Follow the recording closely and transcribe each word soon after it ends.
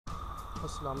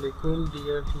Assalamualaikum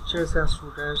dear teachers and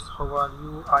students, how are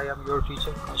you? I am your teacher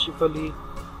Kashif Ali.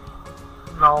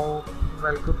 Now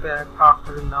welcome back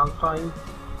after a long time.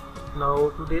 Now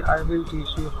today I will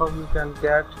teach you how you can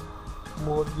get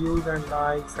more views and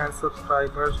likes and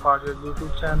subscribers for your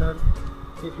YouTube channel.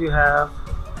 If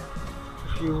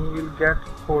you will get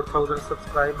 4,000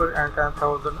 subscribers and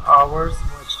 10,000 hours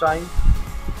watch time,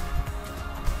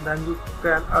 then you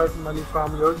can earn money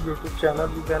from your YouTube channel.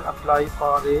 You can apply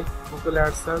for a Google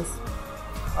AdSense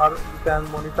or you can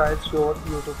monetize your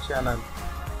YouTube channel.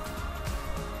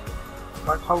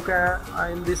 But how can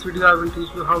in this video I will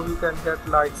teach you how you can get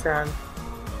likes and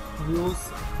views.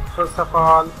 First of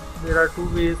all, there are two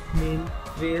main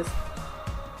ways.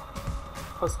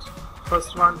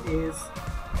 First one is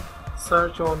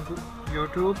search on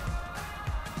YouTube.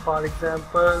 For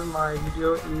example, my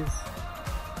video is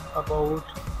about,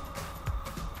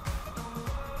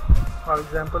 for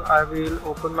example, I will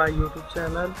open my YouTube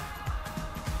channel.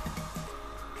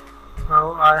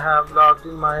 Now I have logged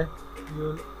in my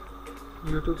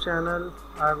YouTube channel.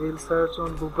 I will search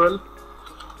on Google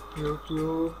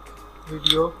YouTube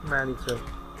Video Manager.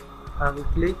 I will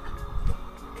click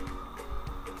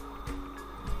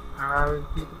and I will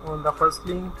click on the first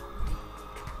link.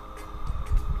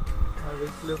 I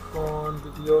will click on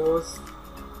videos.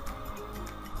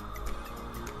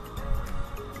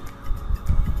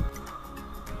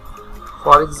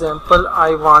 For example,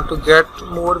 I want to get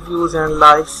more views and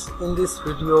likes in this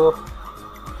video,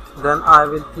 then I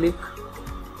will click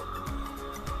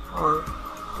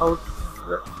on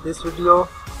this video,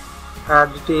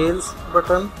 add details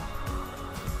button.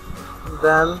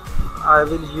 Then I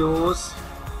will use,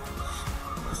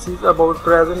 this is about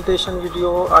presentation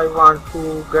video, I want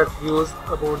to get views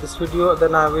about this video.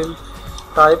 Then I will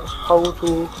type how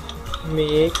to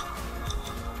make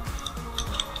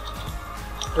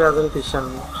presentation,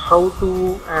 how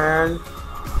to and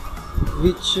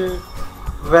which,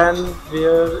 when,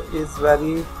 where is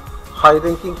very high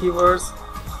ranking keywords,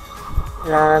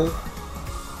 and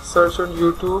search on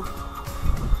YouTube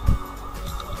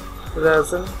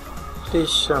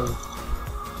presentation,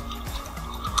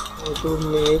 how to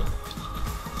make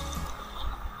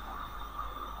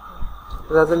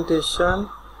presentation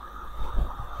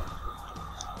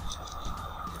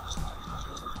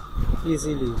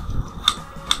easily.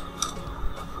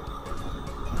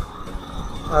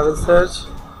 I will search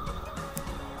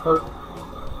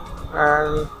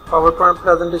and PowerPoint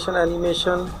presentation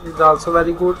animation is also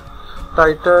very good.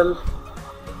 Title,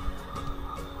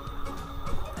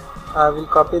 I will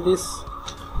copy this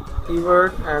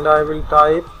keyword and I will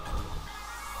type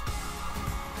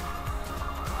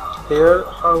here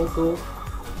how to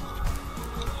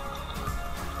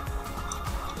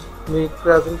make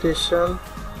presentation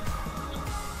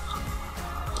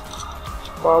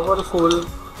powerful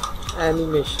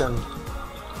animation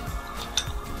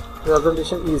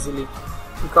presentation easily,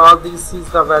 because this is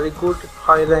the very good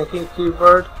high ranking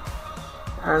keyword.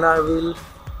 And I will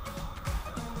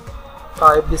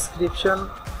type description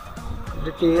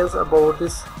details about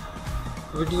this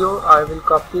video. I will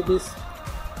copy the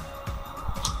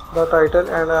title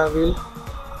and I will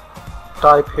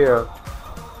type here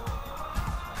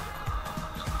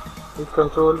with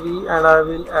Ctrl V, and I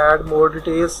will add more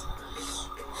details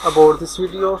about this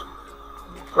video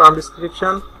from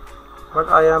description, but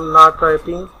I am not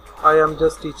typing, I am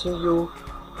just teaching you.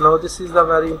 Now this is the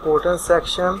very important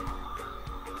section.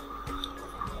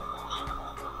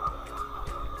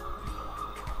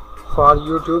 For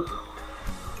YouTube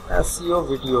SEO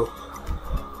video,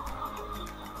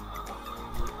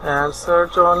 and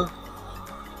search on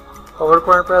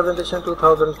PowerPoint presentation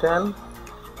 2010,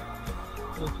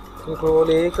 Ctrl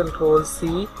A, Ctrl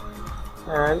C,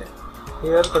 and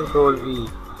here Ctrl V,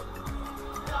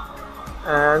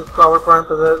 and PowerPoint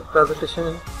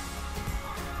presentation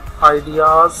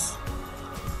ideas.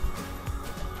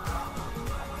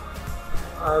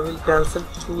 I will cancel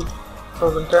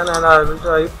 2010 and I will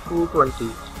type 220.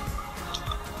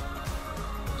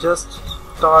 Just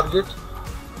target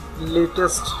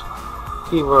latest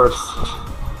keywords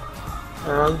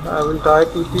and I will type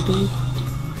PPT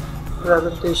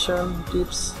presentation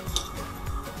tips,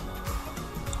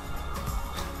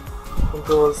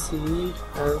 Ctrl C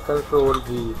and Ctrl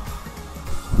V,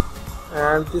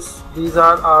 and these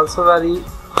are also very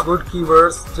good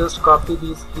keywords. Just copy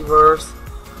these keywords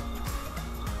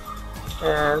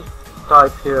and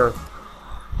type here.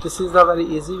 This is the very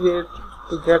easy way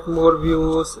to get more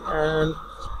views and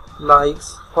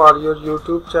likes for your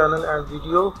YouTube channel and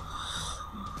video,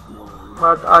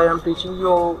 but I am teaching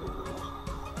you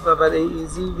the very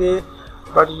easy way,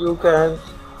 but you can,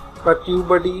 but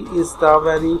TubeBuddy is the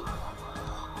very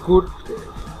good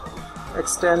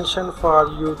extension for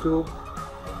YouTube,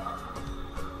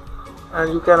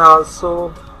 and you can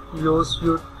also use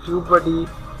YouTube Buddy,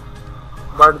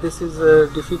 but this is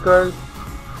difficult.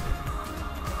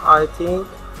 I think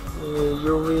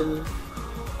you will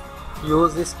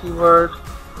use this keyword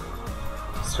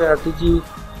strategy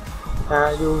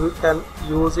and you can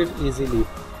use it easily.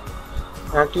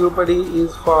 And TubeBuddy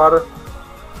is for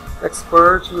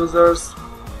expert users.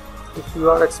 If you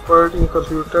are expert in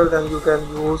computer, then you can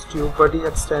use TubeBuddy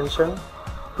extension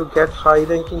to get high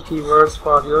ranking keywords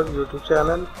for your YouTube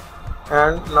channel.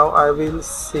 And now I will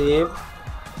save,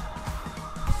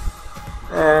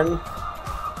 and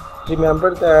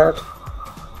remember that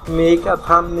make a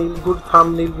good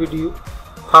thumbnail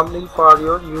for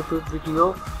your YouTube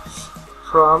video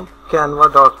from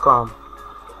canva.com.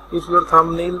 If your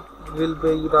thumbnail will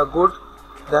be the good,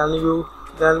 then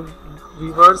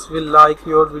viewers will like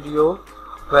your video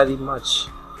very much.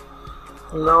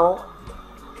 Now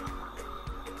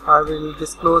I will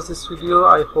disclose this video.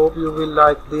 I hope you will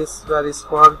like this very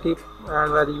small tip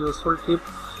and very useful tip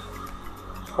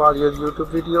for your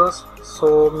YouTube videos.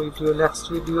 So meet you next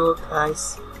video.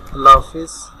 Thanks. Allah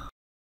Hafiz.